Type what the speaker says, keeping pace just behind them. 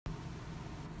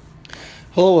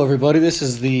Hello, everybody. This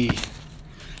is the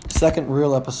second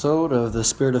real episode of the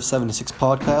Spirit of 76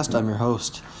 podcast. I'm your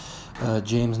host,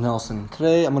 James Nelson.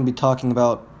 Today, I'm going to be talking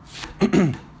about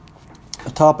a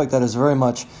topic that has very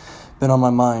much been on my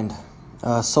mind,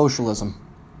 socialism.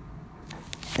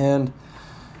 And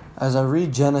as I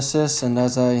read Genesis and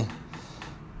as I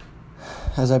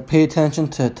pay attention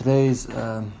to today's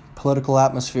political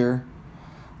atmosphere,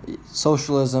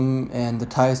 socialism and the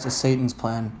ties to Satan's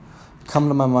plan come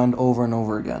to my mind over and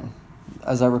over again.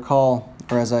 As I recall,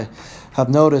 or as I have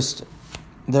noticed,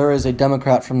 there is a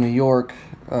Democrat from New York,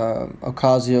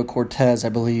 Ocasio-Cortez, I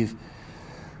believe,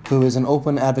 who is an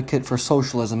open advocate for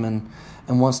socialism and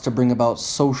wants to bring about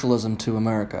socialism to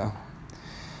America.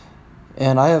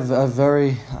 And I'm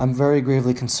very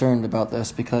gravely concerned about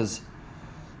this because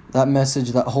that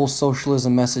message, that whole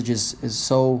socialism message is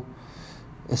so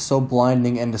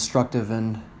blinding and destructive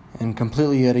and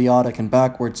completely idiotic and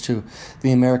backwards to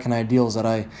the American ideals that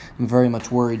I am very much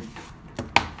worried.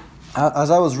 As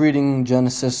I was reading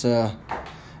Genesis in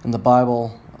the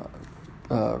Bible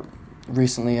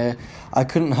recently, I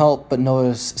couldn't help but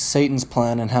notice Satan's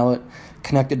plan and how it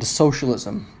connected to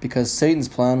socialism, because Satan's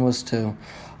plan was to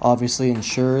obviously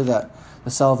ensure that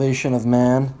the salvation of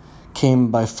man came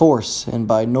by force and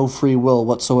by no free will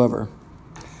whatsoever.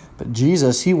 But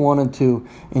Jesus, he wanted to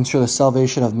ensure the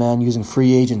salvation of man using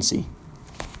free agency.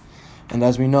 And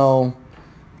as we know,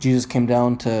 Jesus came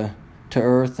down to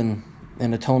earth and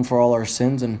atoned for all our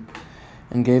sins and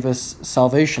gave us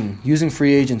salvation using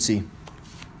free agency.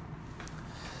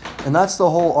 And that's the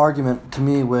whole argument to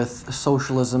me with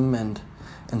socialism and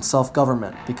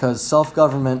self-government, because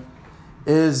self-government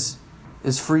is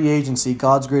free agency,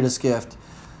 God's greatest gift.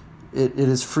 It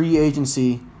is free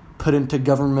agency put into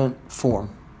government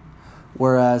form.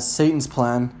 Whereas Satan's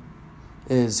plan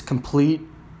is complete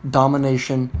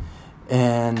domination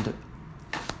and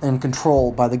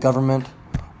control by the government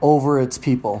over its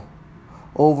people.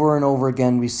 Over and over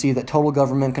again, we see that total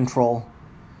government control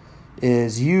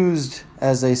is used,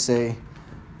 as they say,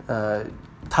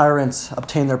 tyrants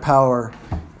obtain their power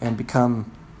and become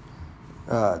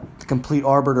the complete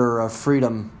arbiter of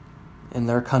freedom in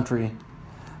their country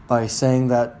by saying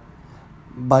that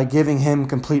by giving him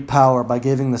complete power, by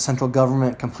giving the central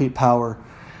government complete power,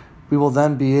 we will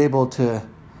then be able to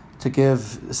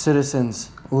give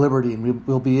citizens liberty, and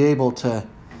we'll be able to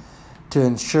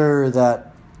ensure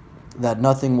that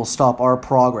nothing will stop our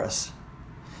progress.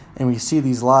 And we see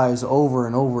these lies over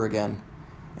and over again,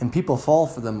 and people fall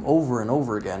for them over and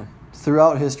over again.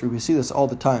 Throughout history, we see this all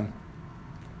the time.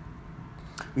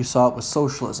 We saw it with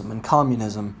socialism and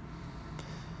communism,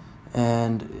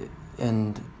 and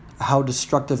how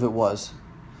destructive it was.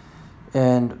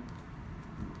 And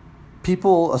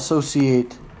people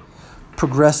associate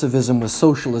progressivism with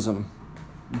socialism.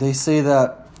 They say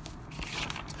that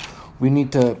we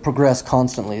need to progress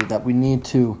constantly, that we need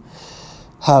to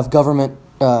have government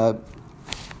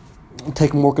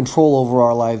take more control over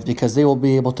our lives because they will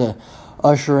be able to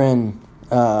usher in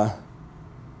the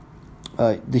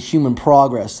human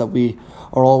progress that we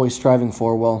are always striving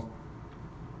for. Well,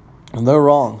 and they're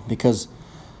wrong, because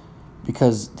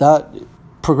that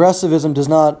progressivism does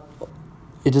not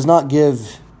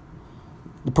give,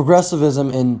 the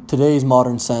progressivism in today's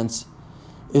modern sense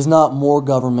is not more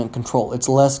government control, it's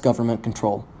less government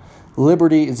control.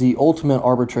 Liberty is the ultimate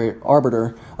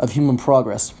arbiter of human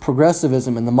progress.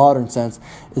 Progressivism in the modern sense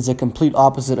is a complete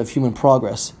opposite of human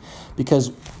progress,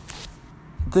 because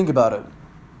think about it.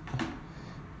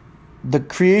 The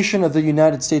creation of the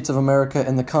United States of America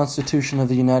and the Constitution of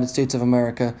the United States of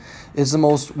America was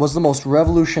the most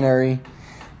revolutionary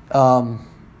and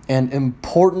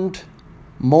important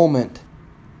moment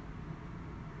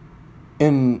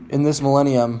in this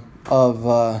millennium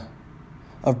of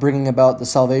bringing about the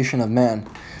salvation of man.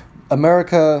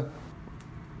 America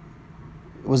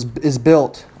is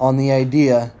built on the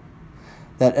idea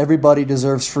that everybody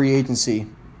deserves free agency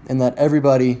and that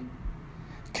everybody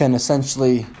can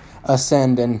essentially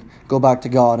ascend and go back to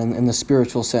God in the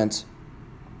spiritual sense.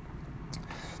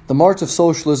 The march of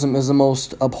socialism is the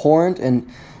most abhorrent and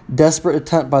desperate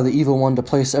attempt by the evil one to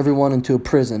place everyone into a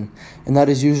prison, and that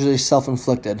is usually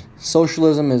self-inflicted.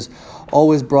 Socialism is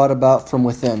always brought about from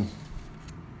within.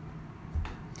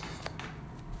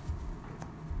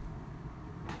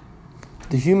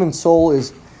 The human soul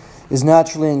is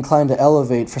naturally inclined to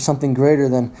elevate for something greater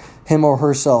than him or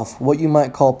herself, what you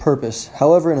might call purpose.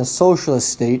 However, in a socialist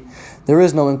state, there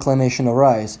is no inclination to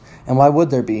rise. And why would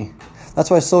there be? That's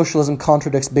why socialism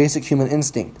contradicts basic human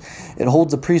instinct. It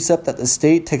holds the precept that the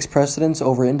state takes precedence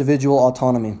over individual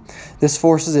autonomy. This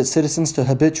forces its citizens to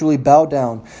habitually bow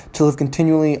down, to live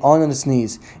continually on its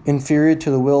knees, inferior to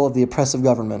the will of the oppressive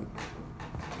government.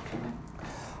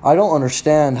 I don't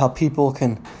understand how people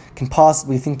can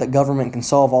possibly think that government can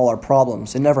solve all our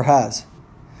problems. It never has.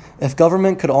 If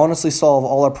government could honestly solve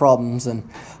all our problems, then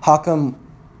how come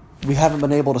we haven't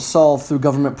been able to solve through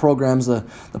government programs the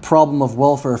problem of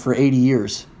welfare for 80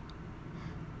 years?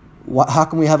 How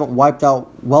come we haven't wiped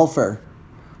out welfare?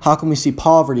 How come we see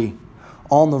poverty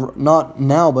on the, not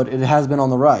now, but it has been on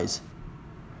the rise?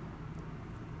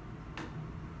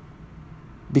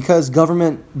 Because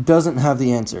government doesn't have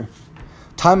the answer.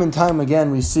 Time and time again,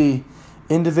 we see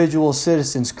individual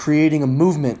citizens creating a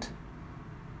movement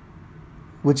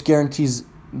which guarantees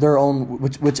their own,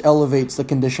 which elevates the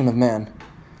condition of man.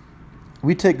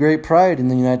 We take great pride in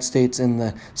the United States in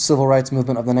the civil rights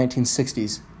movement of the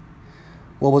 1960s.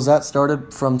 Well, was that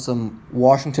started from some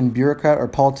Washington bureaucrat or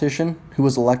politician who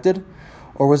was elected?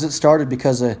 Or was it started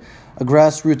because a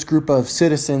grassroots group of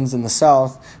citizens in the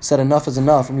South said enough is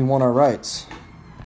enough and we want our rights?